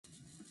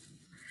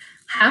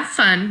Have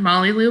Fun,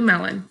 Molly Lou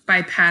Melon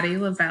by Patti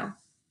LaBelle.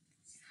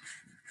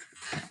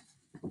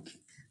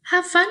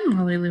 Have Fun,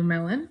 Molly Lou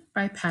Melon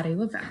by Patti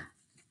LaBelle.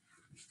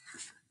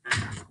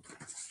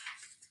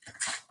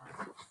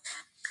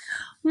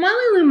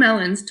 Molly Lou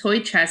Melon's toy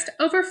chest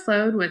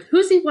overflowed with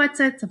whoosy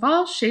whatsits of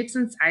all shapes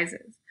and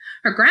sizes.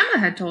 Her grandma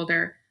had told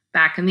her,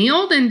 back in the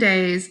olden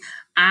days,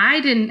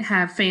 I didn't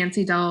have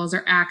fancy dolls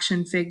or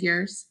action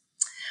figures.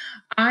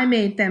 I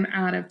made them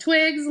out of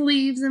twigs,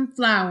 leaves, and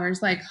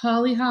flowers like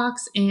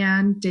hollyhocks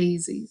and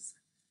daisies.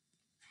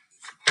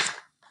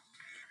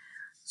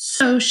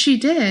 So she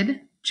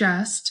did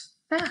just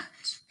that.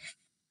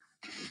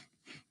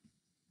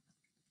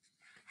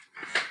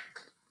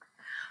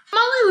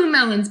 Molly Lou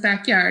Melon's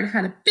backyard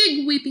had a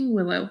big weeping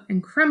willow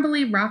and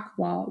crumbly rock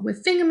wall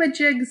with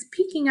thingamajigs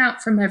peeking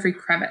out from every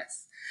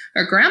crevice.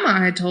 Her grandma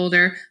had told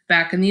her,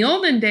 back in the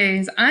olden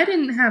days, I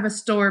didn't have a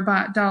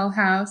store-bought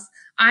dollhouse.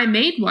 I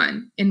made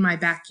one in my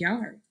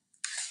backyard.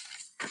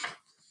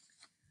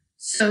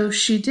 So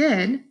she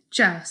did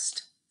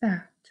just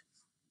that.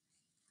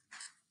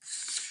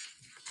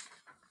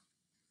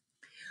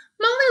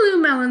 Molly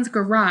Lou Melon's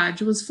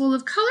garage was full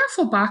of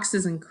colorful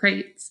boxes and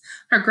crates.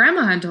 Her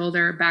grandma had told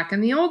her, back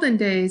in the olden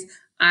days,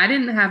 I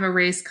didn't have a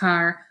race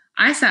car.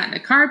 I sat in a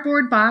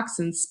cardboard box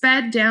and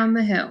sped down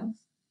the hill.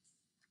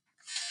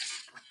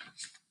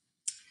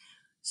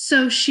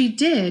 So she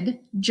did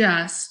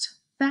just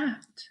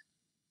that.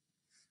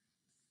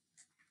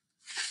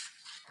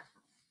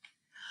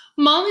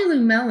 Molly Lou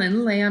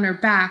Melon lay on her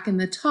back in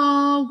the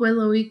tall,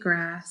 willowy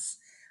grass.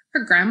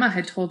 Her grandma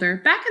had told her,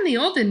 back in the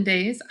olden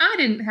days, I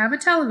didn't have a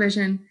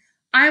television.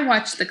 I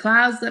watched the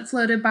clouds that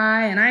floated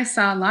by, and I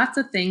saw lots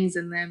of things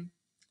in them.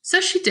 So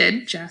she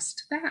did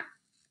just that.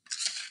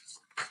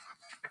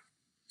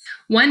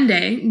 One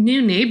day,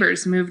 new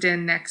neighbors moved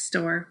in next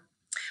door.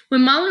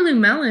 When Molly Lou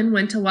Melon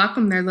went to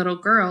welcome their little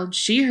girl,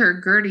 she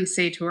heard Gertie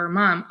say to her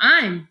mom,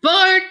 I'm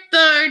bored.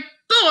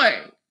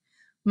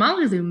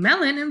 Molly Lou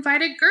Melon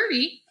invited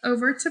Gertie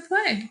over to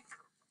play.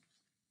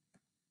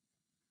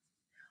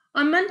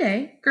 On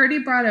Monday, Gertie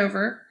brought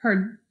over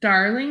her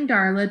Darling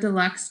Darla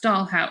Deluxe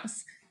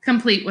dollhouse,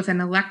 complete with an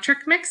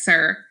electric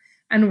mixer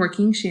and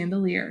working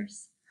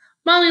chandeliers.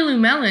 Molly Lou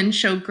Melon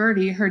showed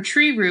Gertie her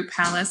tree root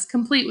palace,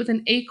 complete with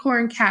an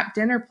acorn-capped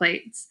dinner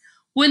plates,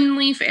 wooden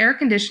leaf air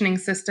conditioning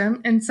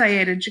system, and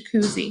Sayeda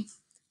jacuzzi.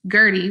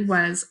 Gertie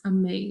was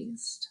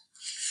amazed.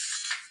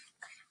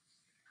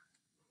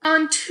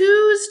 On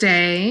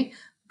Tuesday,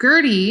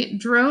 Gertie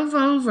drove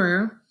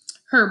over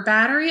her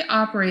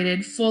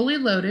battery-operated, fully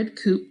loaded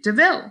Coupe de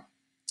Ville.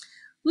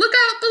 Look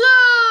out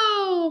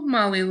below!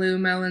 Molly Lou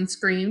Melon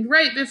screamed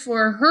right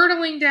before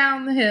hurtling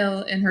down the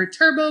hill in her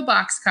turbo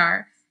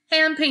boxcar,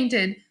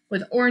 hand-painted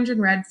with orange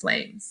and red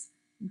flames.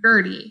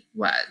 Gertie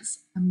was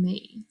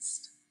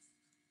amazed.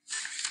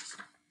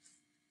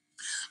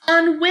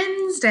 On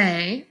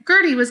Wednesday,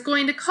 Gertie was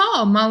going to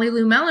call Molly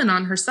Lou Melon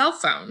on her cell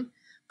phone,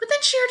 but then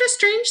she heard a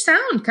strange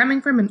sound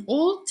coming from an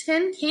old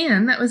tin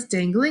can that was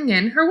dangling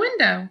in her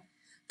window.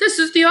 This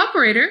is the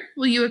operator.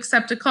 Will you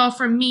accept a call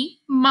from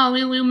me,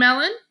 Molly Lou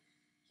Melon?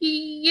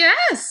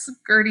 Yes,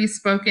 Gertie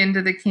spoke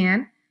into the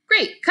can.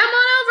 Great, come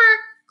on over.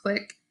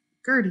 Click.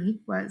 Gertie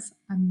was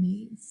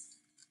amazed.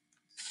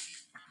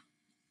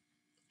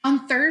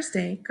 On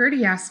Thursday,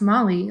 Gertie asked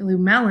Molly Lou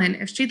Melon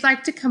if she'd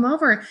like to come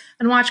over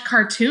and watch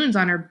cartoons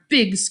on her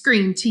big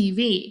screen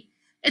TV.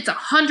 It's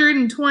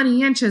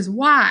 120 inches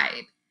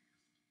wide.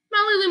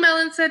 Molly Lou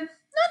Melon said,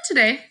 not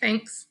today,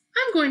 thanks.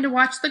 I'm going to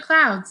watch the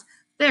clouds.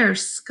 They're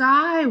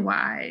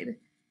sky-wide.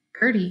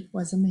 Gertie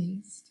was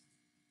amazed.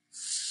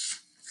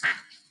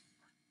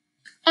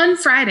 On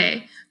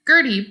Friday,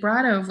 Gertie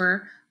brought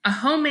over a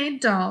homemade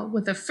doll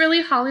with a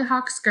frilly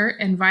hollyhock skirt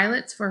and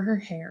violets for her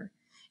hair.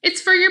 It's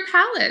for your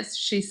palace,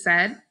 she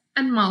said,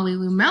 and Molly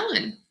Lou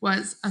Melon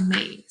was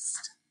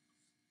amazed.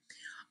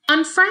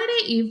 On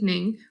Friday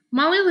evening,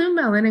 Molly Lou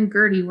Melon and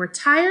Gertie were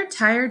tired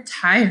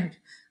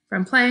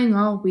from playing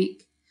all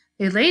week.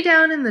 They lay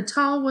down in the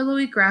tall,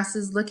 willowy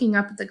grasses looking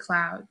up at the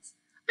clouds.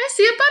 I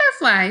see a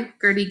butterfly,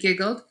 Gertie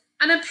giggled,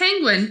 and a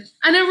penguin,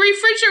 and a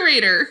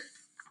refrigerator.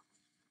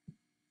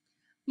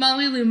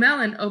 Molly Lou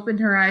Melon opened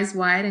her eyes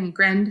wide and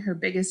grinned her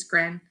biggest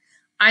grin.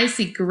 I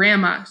see a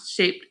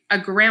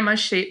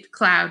grandma-shaped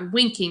cloud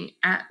winking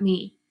at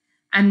me.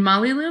 And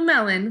Molly Lou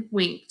Melon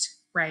winked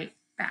right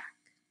back.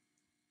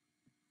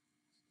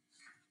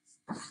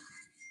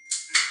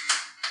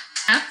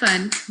 Have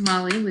fun,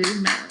 Molly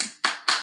Lou Melon.